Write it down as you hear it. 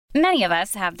Many of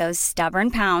us have those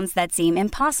stubborn pounds that seem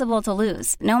impossible to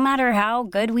lose, no matter how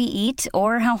good we eat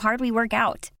or how hard we work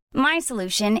out. My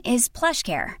solution is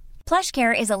PlushCare.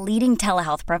 PlushCare is a leading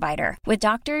telehealth provider with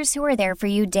doctors who are there for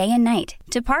you day and night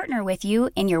to partner with you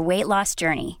in your weight loss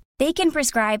journey. They can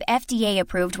prescribe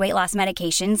FDA-approved weight loss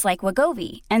medications like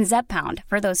Wegovy and Zepbound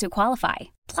for those who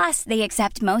qualify. Plus, they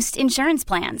accept most insurance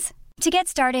plans. To get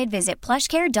started, visit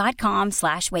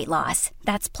plushcare.com/weightloss.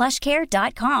 That's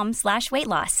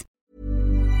plushcare.com/weightloss.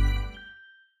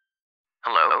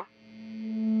 Hello?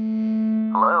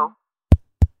 Hello?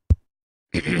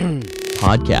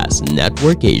 Podcast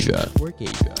Network Asia.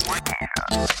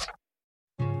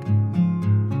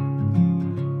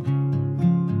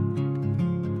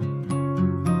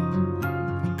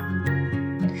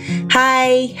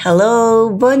 Hi, hello,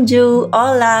 bonjour,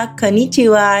 hola,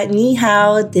 konnichiwa, ni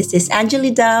hao. This is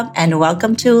Anjali Dub and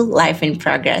welcome to Life in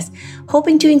Progress.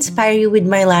 Hoping to inspire you with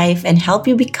my life and help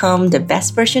you become the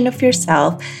best version of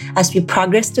yourself as we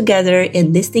progress together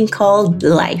in this thing called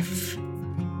life.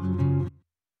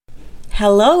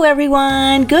 Hello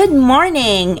everyone, good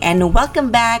morning and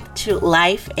welcome back to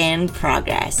Life in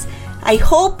Progress. I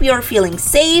hope you're feeling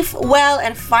safe, well,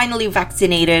 and finally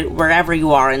vaccinated wherever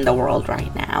you are in the world right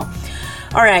now.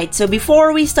 Alright, so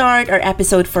before we start our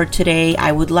episode for today,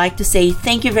 I would like to say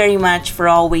thank you very much for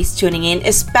always tuning in,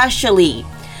 especially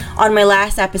on my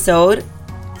last episode.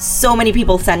 So many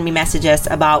people send me messages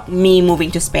about me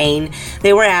moving to Spain.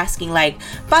 They were asking like,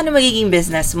 paano magiging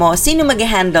business mo? Sino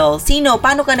mag-handle?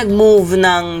 Paano ka nag-move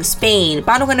ng Spain?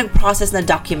 Paano ka nag-process na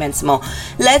documents mo?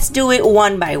 Let's do it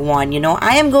one by one,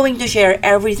 I am going to share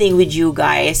everything with you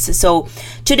guys. So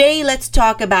today, let's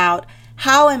talk about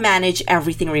how I manage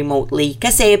everything remotely.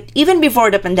 Kasi even before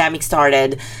the pandemic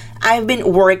started, I've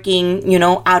been working,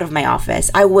 out of my office.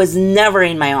 I was never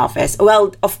in my office.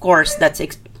 Well, of course, that's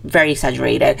very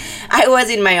exaggerated. I was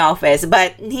in my office,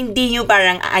 but hindi yung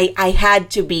parang I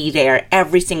had to be there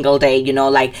every single day,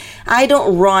 like I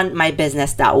don't run my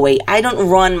business that way. I don't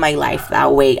run my life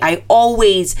that way. I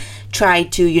always try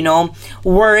to,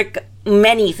 work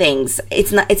many things.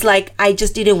 It's like I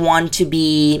just didn't want to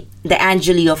be the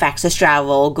Anjali of Access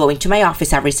Travel going to my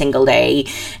office every single day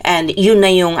and yun na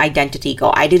yung identity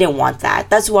ko. I didn't want that.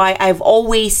 That's why I've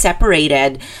always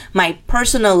separated my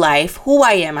personal life, who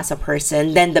I am as a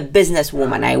person, than the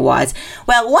businesswoman I was.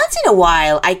 Well, once in a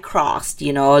while I crossed,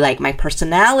 like my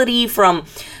personality from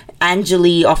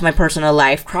Anjali of my personal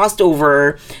life crossed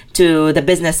over to the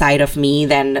business side of me,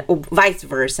 then vice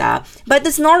versa. But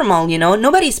it's normal,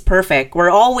 nobody's perfect. We're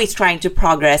always trying to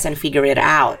progress and figure it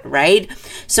out, right?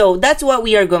 So that's what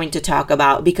we are going to talk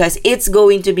about because it's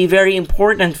going to be very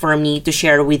important for me to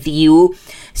share with you,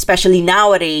 especially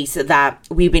nowadays that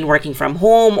we've been working from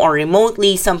home or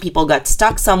remotely. Some people got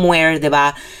stuck somewhere,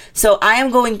 diba? So I am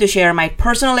going to share my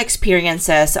personal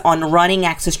experiences on running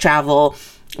Access Travel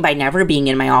by never being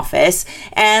in my office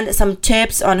and some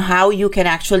tips on how you can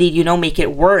actually, make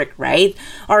it work, right?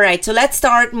 All right, so let's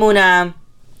start muna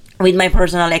with my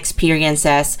personal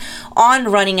experiences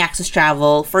on running Access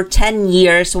Travel for 10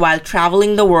 years while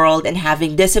traveling the world and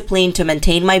having discipline to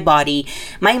maintain my body,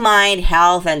 my mind,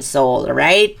 health, and soul,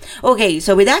 right? Okay,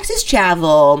 so with Access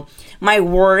Travel, my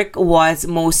work was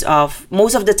most of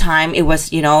the time it was,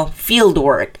 field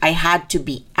work. I had to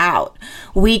be out,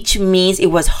 which means it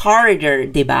was harder,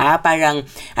 diba? Parang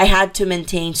I had to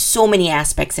maintain so many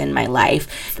aspects in my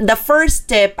life. The first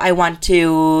tip I want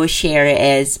to share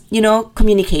is,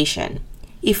 communication.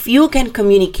 If you can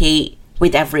communicate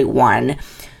with everyone,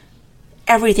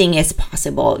 everything is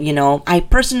possible, I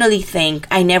personally think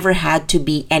I never had to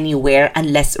be anywhere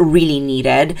unless really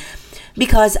needed.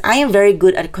 Because I am very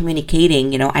good at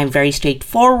communicating, I'm very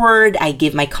straightforward. I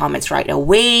give my comments right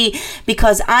away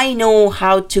because I know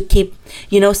how to keep,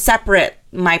 separate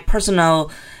my personal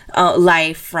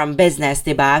life from business,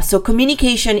 diba? So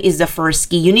communication is the first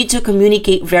key. You need to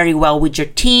communicate very well with your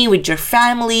team, with your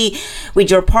family, with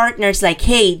your partners. Like,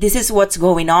 hey, this is what's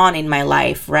going on in my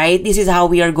life, right? This is how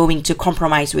we are going to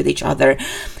compromise with each other.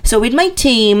 So with my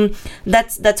team,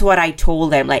 that's what I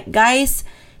told them. Like, guys,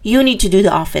 you need to do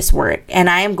the office work and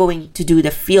I am going to do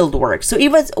the field work. So it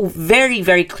was very,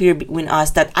 very clear between us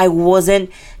that I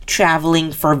wasn't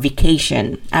traveling for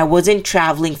vacation. I wasn't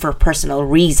traveling for personal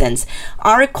reasons.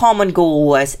 Our common goal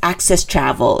was Access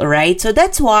Travel, right? So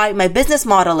that's why my business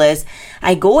model is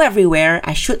I go everywhere,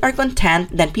 I shoot our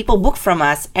content, then people book from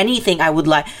us anything I would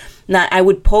like. Now, I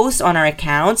would post on our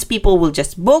accounts, people will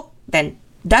just book, then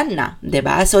done na,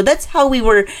 diba? So that's how we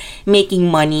were making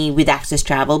money with Access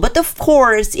Travel. But of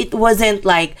course, it wasn't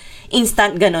like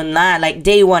instant ganon na. Like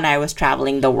day one, I was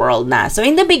traveling the world na. So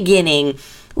in the beginning,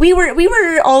 we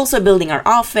were also building our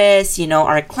office,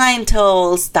 our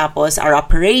clientels, tapos our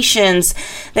operations.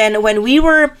 Then when we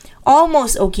were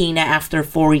almost okay na after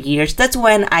 4 years, that's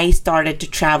when I started to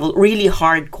travel really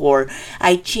hardcore.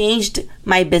 I changed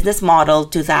my business model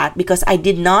to that because I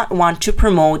did not want to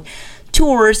promote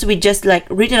tours with just like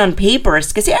written on papers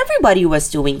because everybody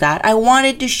was doing that. I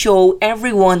wanted to show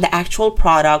everyone the actual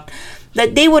product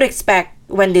that they would expect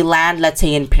when they land, let's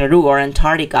say in Peru or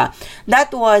Antarctica.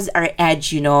 That was our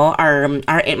edge, our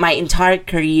my entire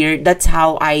career. That's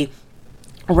how I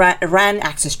ran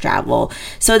Access Travel.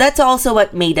 So that's also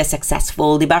what made us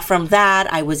successful, diba? From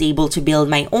that, I was able to build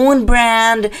my own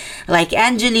brand. Like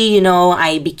Angeli,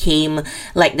 I became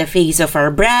like the face of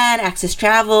our brand, Access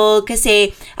Travel,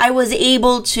 kasi I was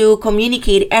able to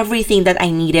communicate everything that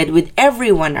I needed with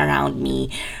everyone around me,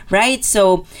 right?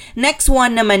 So next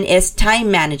one naman is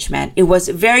time management. It was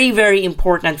very, very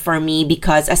important for me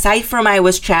because aside from I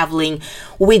was traveling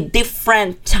with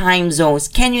different time zones,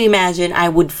 can you imagine? I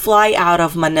would fly out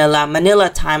of Manila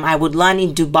time, I would land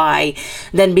in Dubai,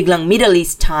 then biglang Middle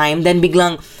East time, then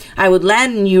biglang I would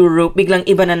land in Europe, biglang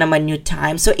iba na naman new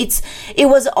time. So it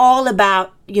was all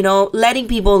about, letting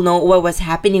people know what was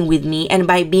happening with me and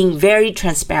by being very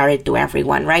transparent to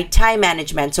everyone, right? Time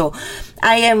management. So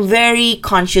I am very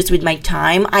conscious with my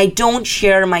time. I don't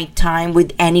share my time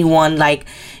with anyone. Like,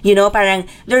 parang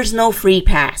there's no free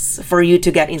pass for you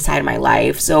to get inside my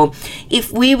life. So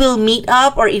if we will meet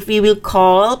up or if we will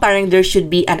call, parang there should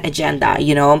be an agenda,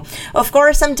 Of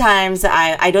course, sometimes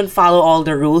I don't follow all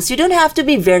the rules. You don't have to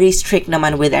be very strict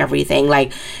naman with everything.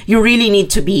 Like, you really need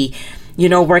to be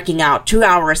working out 2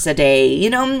 hours a day.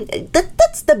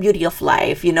 That's the beauty of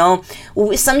life.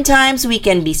 Sometimes we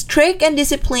can be strict and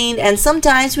disciplined, and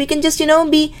sometimes we can just,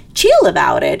 be chill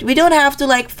about it. We don't have to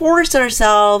like force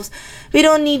ourselves. We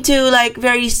don't need to like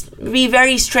be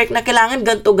very strict na kailangan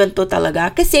ganto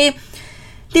talaga. Kasi,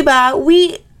 diba,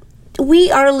 we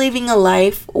are living a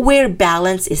life where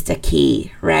balance is the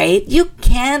key, right? You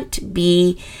can't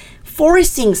be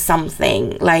forcing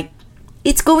something. Like,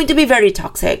 it's going to be very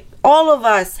toxic. All of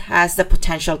us has the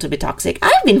potential to be toxic.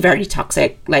 I've been very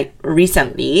toxic, like,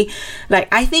 recently. Like,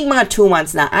 I think mga 2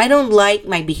 months now, I don't like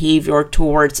my behavior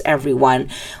towards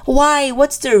everyone. Why?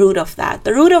 What's the root of that?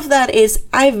 The root of that is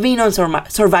I've been on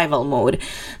survival mode.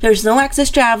 There's no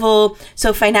Access Travel.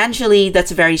 So financially,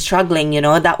 that's very struggling,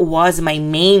 That was my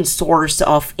main source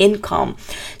of income.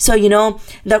 So,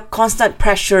 the constant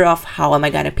pressure of how am I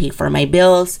going to pay for my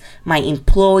bills, my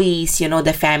employees,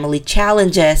 the family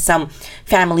challenges, some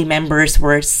family members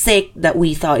were sick that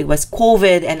we thought it was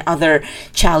COVID and other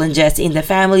challenges in the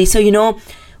family. So,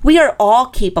 we are all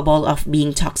capable of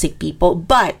being toxic people,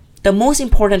 but the most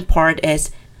important part is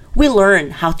we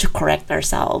learn how to correct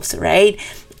ourselves, right?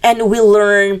 And we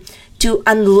learn to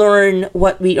unlearn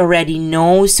what we already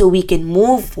know so we can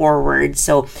move forward.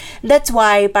 So that's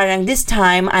why parang this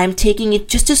time I'm taking it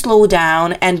just to slow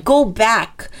down and go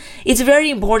back. It's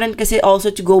very important kasi also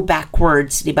to go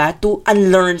backwards, diba? To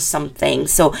unlearn something.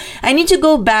 So I need to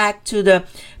go back to the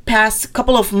past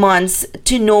couple of months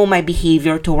to know my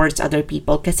behavior towards other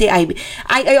people. Kasi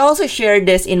I also shared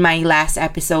this in my last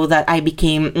episode that I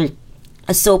became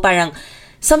so parang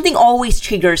something always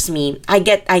triggers me. I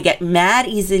get mad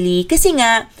easily kasi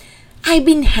nga I've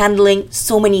been handling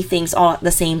so many things all at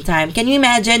the same time. Can you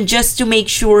imagine, just to make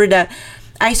sure that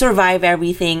I survive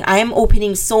everything? I'm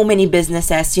opening so many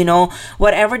businesses,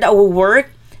 whatever that will work,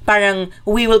 parang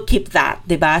we will keep that,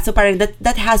 diba? So parang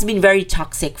that has been very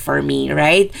toxic for me,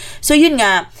 right? So yun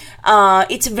nga,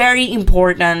 it's very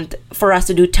important for us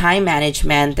to do time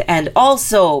management, and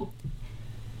also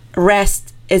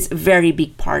rest is a very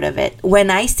big part of it. When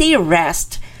I say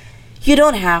rest, you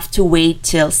don't have to wait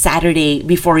till Saturday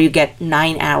before you get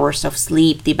 9 hours of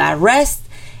sleep, diba? Rest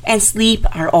and sleep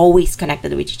are always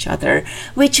connected with each other,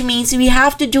 which means we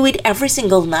have to do it every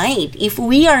single night. If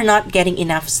we are not getting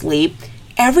enough sleep,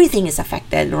 everything is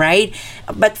affected, right?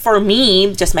 But for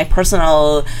me, just my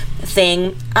personal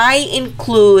thing, I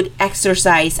include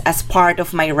exercise as part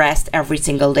of my rest every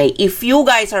single day. If you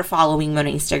guys are following me on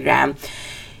Instagram,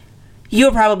 you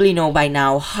probably know by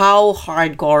now how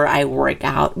hardcore I work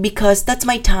out, because that's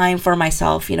my time for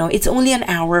myself. It's only an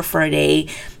hour for a day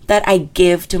that I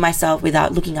give to myself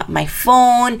without looking at my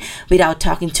phone, without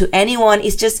talking to anyone.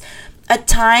 It's just a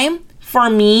time for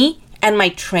me and my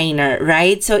trainer,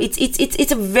 right? So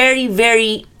it's a very,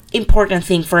 very important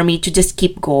thing for me to just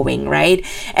keep going, right?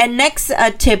 And next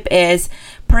tip is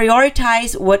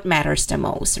prioritize what matters the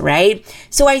most, right?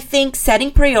 So I think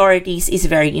setting priorities is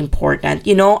very important.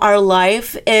 Our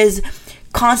life is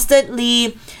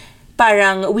constantly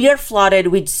parang we are flooded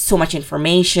with so much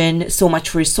information, so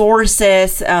much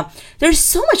resources. There's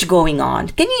so much going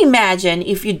on. Can you imagine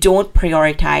if you don't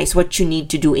prioritize what you need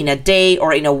to do in a day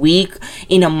or in a week,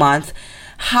 in a month,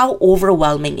 how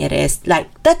overwhelming it is?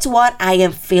 Like, that's what I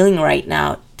am feeling right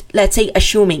now. Let's say,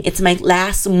 assuming it's my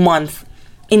last month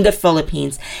in the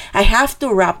Philippines, I have to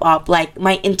wrap up like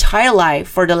my entire life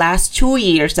for the last 2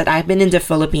 years that I've been in the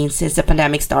Philippines since the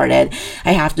pandemic started.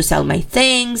 I have to sell my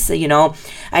things,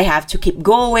 I have to keep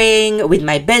going with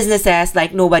my businesses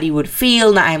like nobody would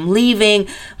feel na I'm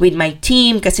leaving with my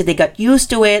team kasi they got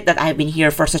used to it that I've been here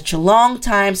for such a long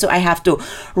time. So I have to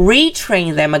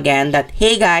retrain them again that,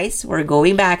 hey guys, we're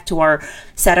going back to our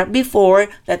setup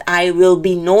before, that I will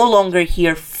be no longer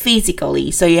here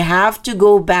physically. So you have to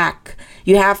go back.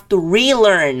 You have to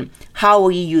relearn how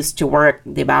we used to work,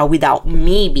 diba? Without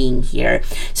me being here.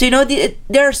 So,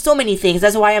 there are so many things.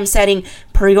 That's why I'm setting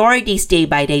priorities day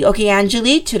by day. Okay,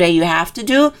 Angeli, today you have to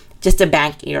do just the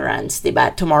bank errands,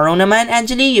 diba? Tomorrow naman,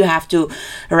 Angeli, you have to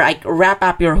wrap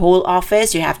up your whole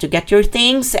office. You have to get your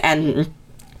things and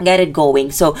get it going.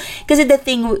 So, kasi the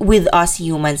thing with us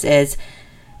humans is,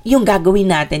 yung gagawin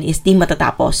natin is di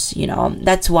matatapos,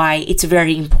 That's why it's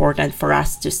very important for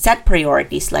us to set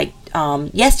priorities. Like,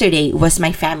 yesterday was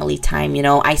my family time,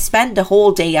 I spent the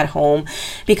whole day at home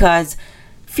because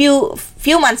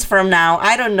few months from now,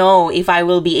 I don't know if I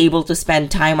will be able to spend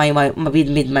time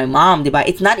with my mom, diba?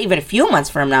 It's not even a few months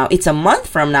from now. It's a month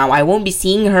from now. I won't be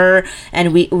seeing her,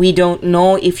 and we don't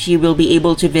know if she will be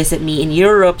able to visit me in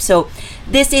Europe. So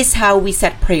this is how we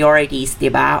set priorities,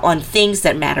 diba? On things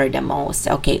that matter the most.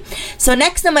 Okay. So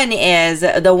next naman is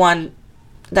the one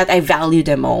that I value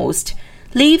the most.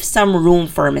 Leave some room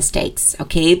for mistakes,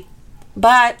 okay?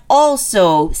 But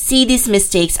also see these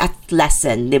mistakes as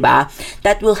lesson, diba?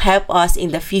 That will help us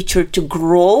in the future to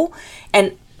grow.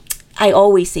 And I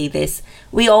always say this,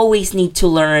 we always need to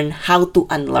learn how to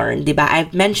unlearn, diba?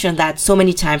 I've mentioned that so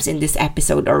many times in this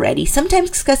episode already.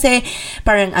 Sometimes kasi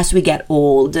parang as we get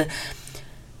old,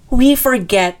 we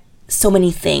forget so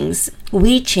many things.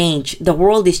 We change. The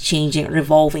world is changing,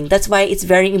 revolving. That's why it's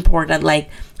very important, like,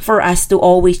 for us to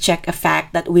always check a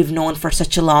fact that we've known for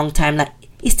such a long time. Like,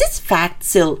 is this fact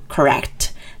still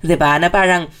correct? Diba? Na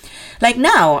parang, like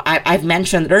now, I've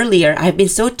mentioned earlier, I've been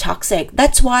so toxic.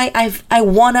 That's why I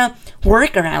wanna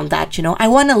work around that, I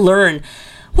wanna learn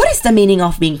what is the meaning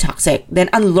of being toxic, then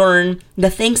unlearn the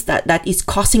things that is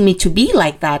causing me to be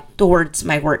like that towards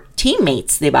my work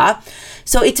teammates, diba?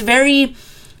 So it's very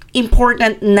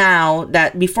important now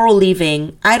that before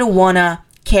leaving, I don't wanna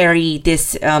carry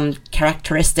these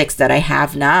characteristics that I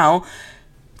have now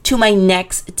to my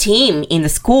next team in the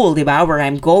school, diba, where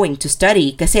I'm going to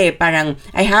study. Kasi parang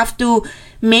I have to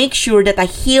make sure that I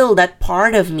heal that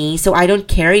part of me so I don't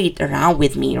carry it around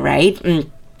with me, right?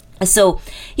 So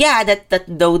yeah,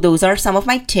 those are some of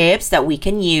my tips that we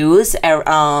can use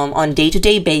on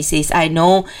day-to-day basis. I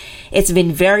know it's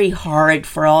been very hard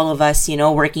for all of us,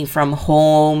 working from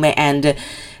home and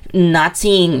not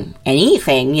seeing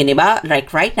anything,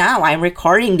 like right now I'm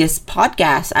recording this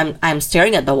podcast, I'm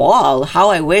staring at the wall. How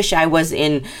I wish I was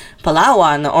in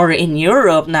Palawan or in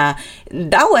Europe.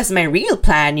 That was my real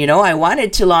plan, I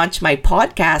wanted to launch my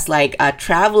podcast, like a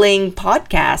traveling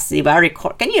podcast,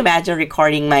 diba? Can you imagine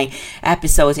recording my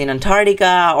episodes in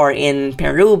Antarctica or in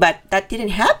Peru? But that didn't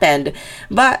happen.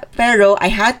 Pero I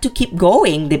had to keep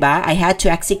going, diba? I had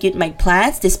to execute my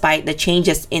plans despite the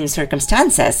changes in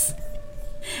circumstances.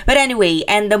 But anyway,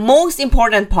 and the most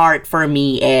important part for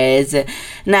me is,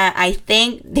 I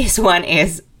think this one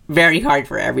is very hard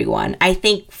for everyone. I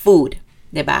think food,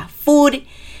 diba? Food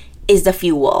is the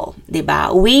fuel,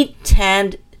 diba? We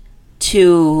tend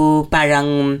to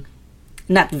parang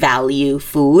not value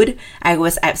food. I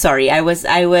was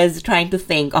trying to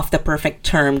think of the perfect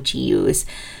term to use.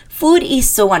 Food is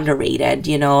so underrated,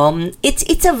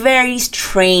 It's a very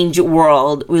strange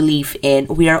world we live in.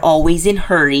 We are always in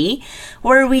hurry,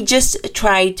 where we just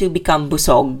try to become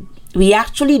busog. We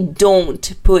actually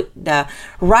don't put the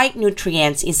right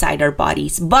nutrients inside our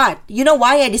bodies. But you know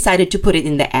why I decided to put it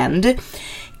in the end?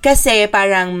 Kasi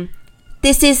parang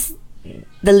this is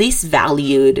the least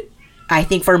valued, I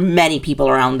think, for many people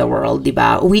around the world,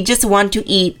 diba? We just want to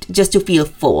eat just to feel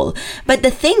full. But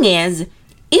the thing is,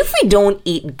 if we don't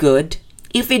eat good,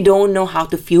 if we don't know how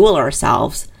to fuel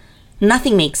ourselves,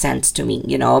 nothing makes sense to me,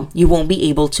 You won't be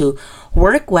able to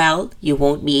work well, you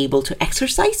won't be able to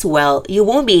exercise well, you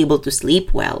won't be able to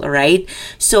sleep well, right?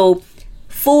 So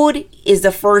food is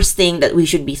the first thing that we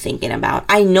should be thinking about.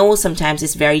 I know sometimes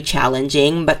it's very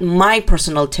challenging, but my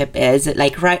personal tip is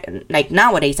like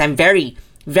nowadays I'm very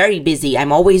very busy.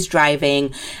 I'm always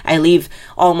driving. I live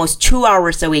almost 2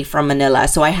 hours away from Manila.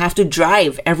 So I have to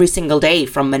drive every single day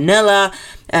from Manila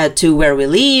to where we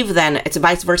live. Then it's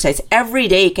vice versa. It's every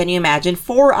day. Can you imagine?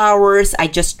 4 hours I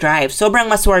just drive. Sobrang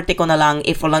maswerte ko na lang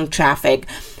if walang traffic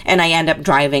and I end up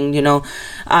driving,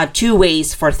 2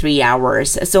 ways for 3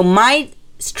 hours. So my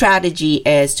strategy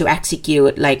is to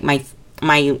execute like my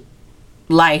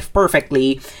life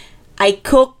perfectly. I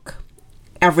cook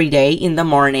every day in the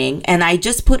morning and I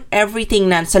just put everything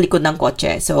na sa likod ng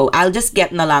kotse. So I'll just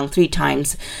get na lang 3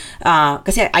 times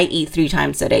kasi I eat 3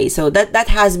 times a day. So that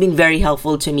has been very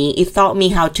helpful to me. It taught me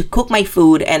how to cook my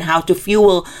food and how to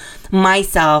fuel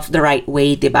myself the right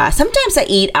way, diba? Sometimes I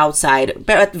eat outside,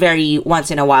 but very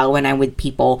once in a while when I'm with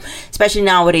people, especially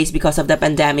nowadays because of the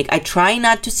pandemic. I try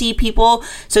not to see people,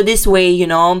 so this way,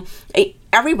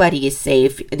 everybody is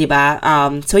safe, diba?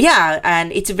 So yeah,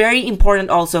 and it's very important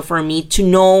also for me to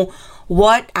know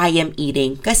what I am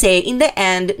eating. Kasi in the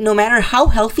end, no matter how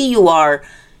healthy you are,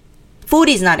 food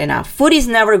is not enough. Food is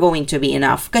never going to be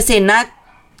enough. Kasi not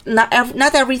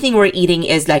everything we're eating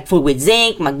is like food with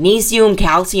zinc, magnesium,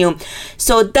 calcium.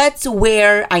 So that's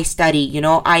where I study,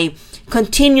 I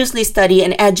continuously study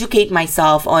and educate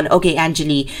myself on, okay,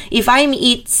 Angeli, if I'm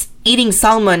eating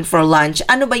salmon for lunch,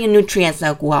 ano ba yung nutrients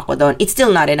na kuha ko doon? It's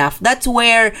still not enough. That's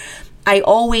where I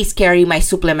always carry my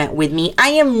supplement with me. I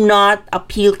am not a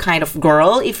peel kind of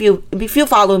girl. If you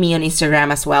follow me on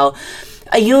Instagram as well,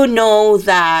 you know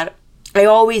that I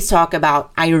always talk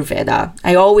about Ayurveda.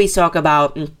 I always talk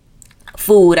about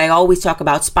food. I always talk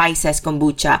about spices,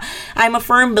 kombucha. I'm a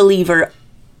firm believer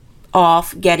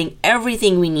of getting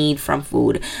everything we need from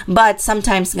food. But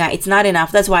sometimes nga, it's not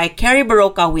enough. That's why I carry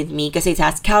Berocca with me because it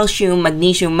has calcium,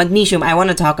 magnesium. Magnesium, I want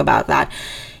to talk about that.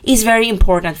 Is very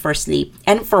important for sleep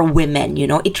and for women,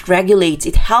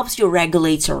 it helps you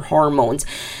regulate your hormones.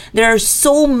 There are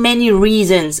so many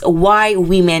reasons why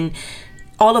women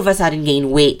all of a sudden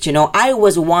gain weight. I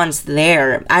was once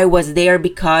there. I was there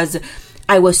because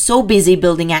I was so busy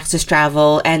building Access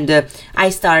Travel and I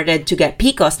started to get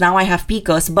PCOS. Now I have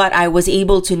PCOS, but I was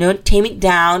able to tame it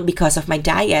down because of my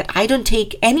diet. I don't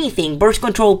take anything, birth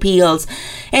control pills,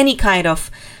 any kind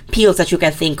of pills that you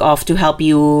can think of to help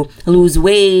you lose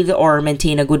weight or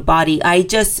maintain a good body. I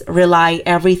just rely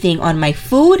everything on my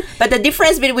food. But the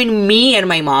difference between me and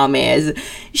my mom is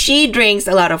she drinks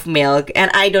a lot of milk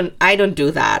and I don't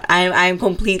do that. I'm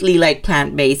completely like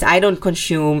plant-based. I don't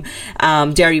consume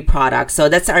dairy products. So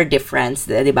that's our difference,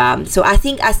 diba? So I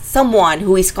think as someone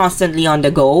who is constantly on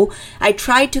the go, I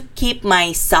try to keep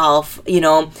myself,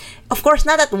 of course,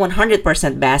 not at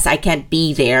 100% best. I can't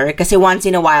be there because once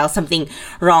in a while something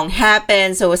wrong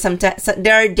happens. So sometimes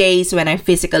there are days when I'm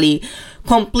physically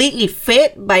completely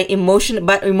fit, but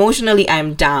emotionally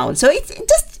I'm down. So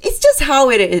it's just how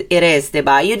it is,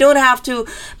 diba? You don't have to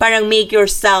parang make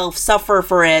yourself suffer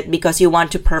for it because you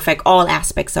want to perfect all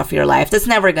aspects of your life. That's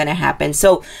never gonna happen.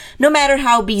 So no matter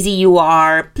how busy you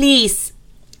are, please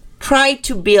try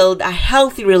to build a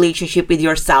healthy relationship with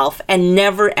yourself and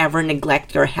never ever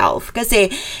neglect your health.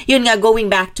 Kasi, yun nga, going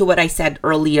back to what I said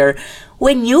earlier,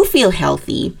 when you feel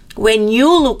healthy, when you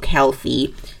look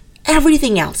healthy,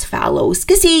 everything else follows.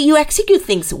 Kasi you execute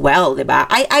things well, diba?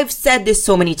 I've said this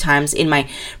so many times in my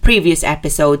previous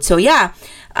episode. So yeah,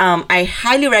 I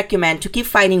highly recommend to keep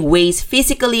finding ways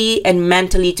physically and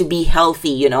mentally to be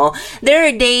healthy, There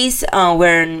are days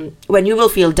when you will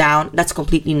feel down. That's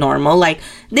completely normal. Like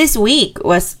this week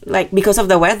was like because of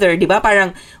the weather, diba?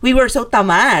 Parang we were so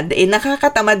tamad.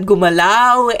 Nakakatamad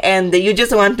gumalaw and you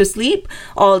just want to sleep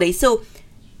all day. So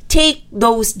take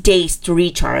those days to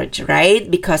recharge, right?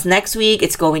 Because next week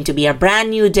it's going to be a brand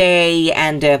new day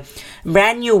and a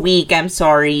brand new week. I'm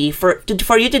sorry for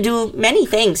you to do many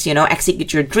things,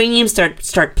 execute your dreams,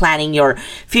 start planning your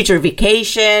future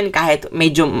vacation, kahit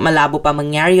medyo malabo pa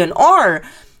mangyari yun, or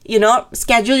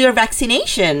schedule your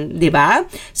vaccination, diba?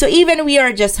 So even we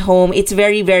are just home, it's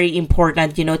very, very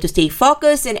important, to stay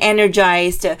focused and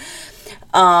energized.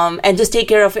 And just take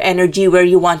care of your energy where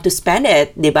you want to spend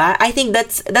it, diba? I think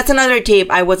that's another tip.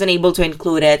 I wasn't able to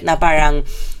include it. Na parang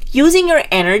using your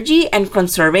energy and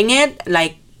conserving it,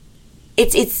 like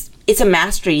it's a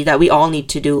mastery that we all need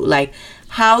to do. Like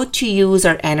how to use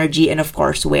our energy and of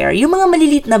course where. Yung mga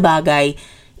malilit na bagay,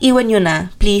 iwan nyo na,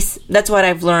 please. That's what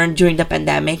I've learned during the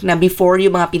pandemic. Na before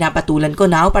yung mga pinapatulan ko,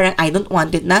 now parang I don't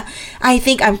want it na. I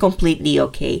think I'm completely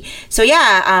okay. So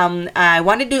yeah, I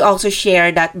wanted to also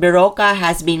share that Berocca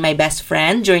has been my best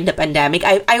friend during the pandemic.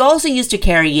 I also used to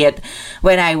carry it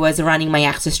when I was running my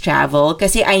Access Travel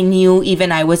kasi I knew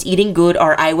even I was eating good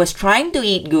or I was trying to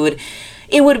eat good,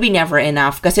 it would be never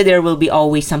enough kasi there will be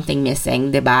always something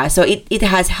missing, diba? So it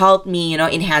has helped me,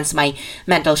 enhance my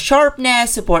mental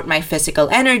sharpness, support my physical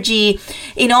energy.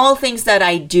 In all things that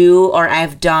I do or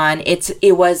I've done, it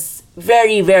was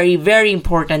very, very, very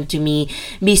important to me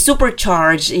be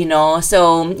supercharged,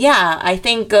 So yeah, I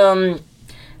think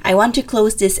I want to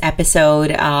close this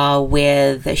episode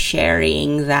with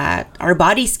sharing that our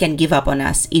bodies can give up on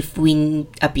us if we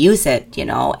abuse it,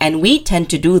 and we tend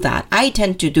to do that. I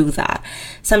tend to do that.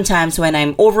 Sometimes when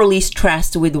I'm overly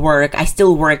stressed with work, I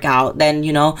still work out. Then,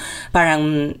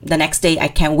 parang the next day I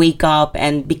can't wake up,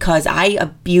 and because I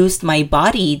abused my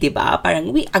body, diba?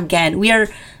 Parang we are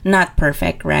not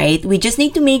perfect, right? We just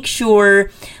need to make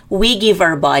sure we give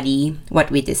our body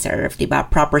what we deserve, diba?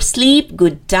 Proper sleep,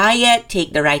 good diet,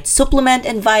 take the right supplement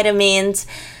and vitamins.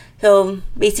 So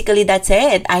basically that's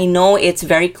it. I know it's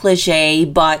very cliche,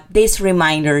 but this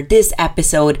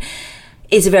episode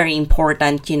is very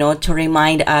important, to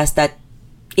remind us that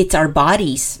it's our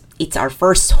bodies. It's our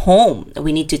first home.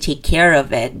 We need to take care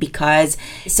of it because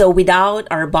without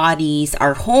our bodies,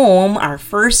 our home, our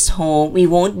first home, we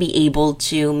won't be able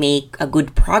to make a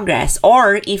good progress.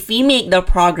 Or if we make the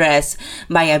progress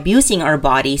by abusing our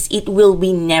bodies, it will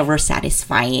be never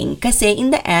satisfying. Kasi in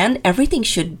the end, everything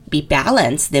should be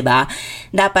balanced, diba?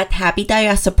 Dapat happy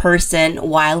tayo as a person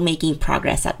while making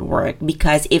progress at work.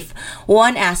 Because if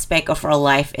one aspect of our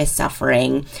life is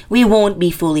suffering, we won't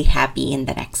be fully happy in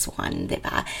the next one,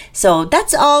 diba? So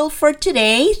that's all for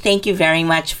today. Thank you very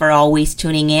much for always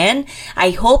tuning in.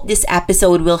 I hope this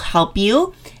episode will help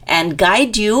you and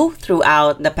guide you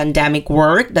throughout the pandemic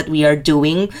work that we are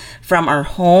doing from our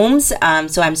homes.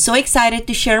 So I'm so excited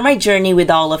to share my journey with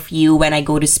all of you when I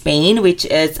go to Spain, which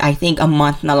is, I think, a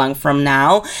month na lang from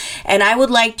now. And I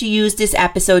would like to use this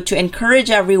episode to encourage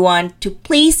everyone to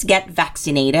please get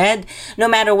vaccinated. No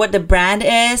matter what the brand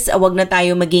is, wag na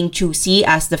tayo maging choosy,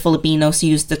 as the Filipinos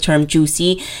use the term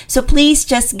choosy. So please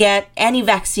just get any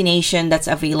vaccination that's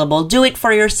available. Do it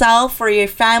for yourself, for your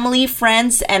family,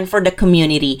 friends, and for the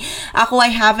community. I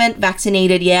haven't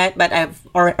vaccinated yet, but I've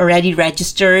already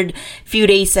registered a few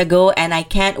days ago, and I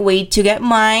can't wait to get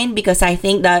mine because I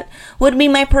think that would be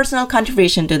my personal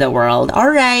contribution to the world.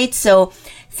 All right, so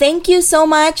thank you so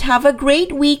much. Have a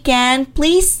great weekend.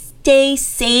 Please stay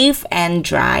safe and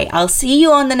dry. I'll see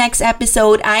you on the next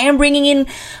episode. I am bringing in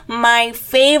my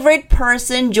favorite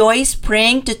person, Joy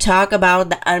Spring, to talk about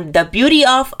the beauty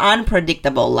of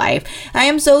unpredictable life. I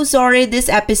am so sorry this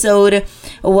episode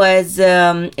was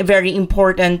very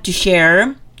important to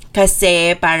share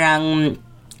kasi parang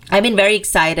I've been very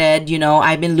excited,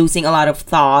 I've been losing a lot of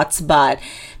thoughts, but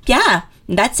yeah,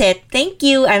 that's it. Thank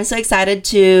you. I'm so excited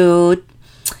to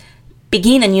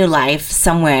begin a new life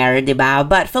somewhere, diba?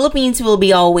 But Philippines will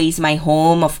be always my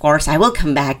home. Of course, I will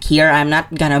come back here. I'm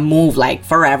not gonna move like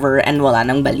forever and wala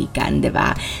nang balikan,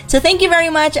 diba? So thank you very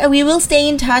much. We will stay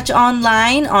in touch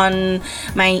online on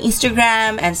my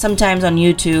Instagram and sometimes on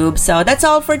YouTube. So that's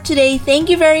all for today. Thank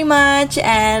you very much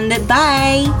and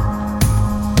bye!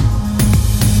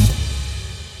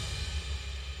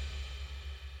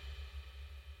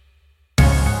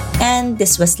 And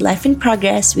this was Life in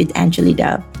Progress with Angeli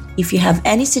Dub. If you have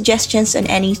any suggestions on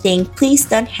anything, please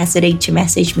don't hesitate to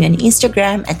message me on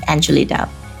Instagram at Angeli Dub.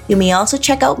 You may also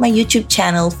check out my YouTube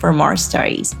channel for more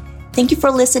stories. Thank you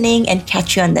for listening and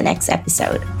catch you on the next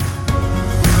episode.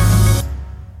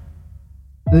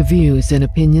 The views and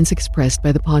opinions expressed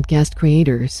by the podcast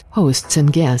creators, hosts,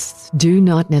 and guests do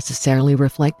not necessarily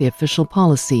reflect the official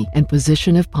policy and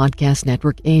position of Podcast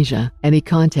Network Asia. Any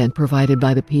content provided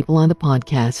by the people on the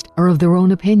podcast are of their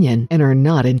own opinion and are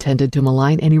not intended to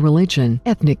malign any religion,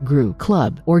 ethnic group,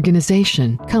 club,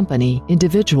 organization, company,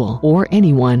 individual, or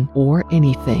anyone or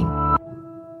anything.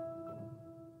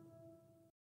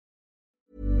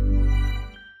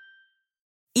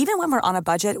 Even when we're on a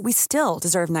budget, we still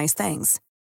deserve nice things.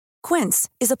 Quince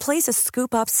is a place to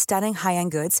scoop up stunning high-end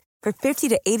goods for 50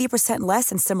 to 80% less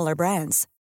than similar brands.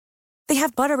 They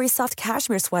have buttery soft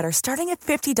cashmere sweaters starting at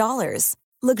 $50,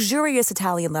 luxurious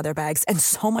Italian leather bags, and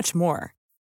so much more.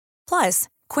 Plus,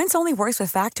 Quince only works with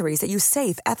factories that use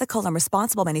safe, ethical, and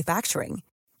responsible manufacturing.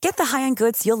 Get the high-end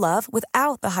goods you'll love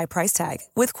without the high price tag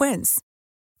with Quince.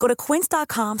 Go to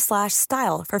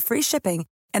quince.com/style for free shipping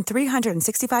and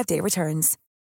 365-day returns.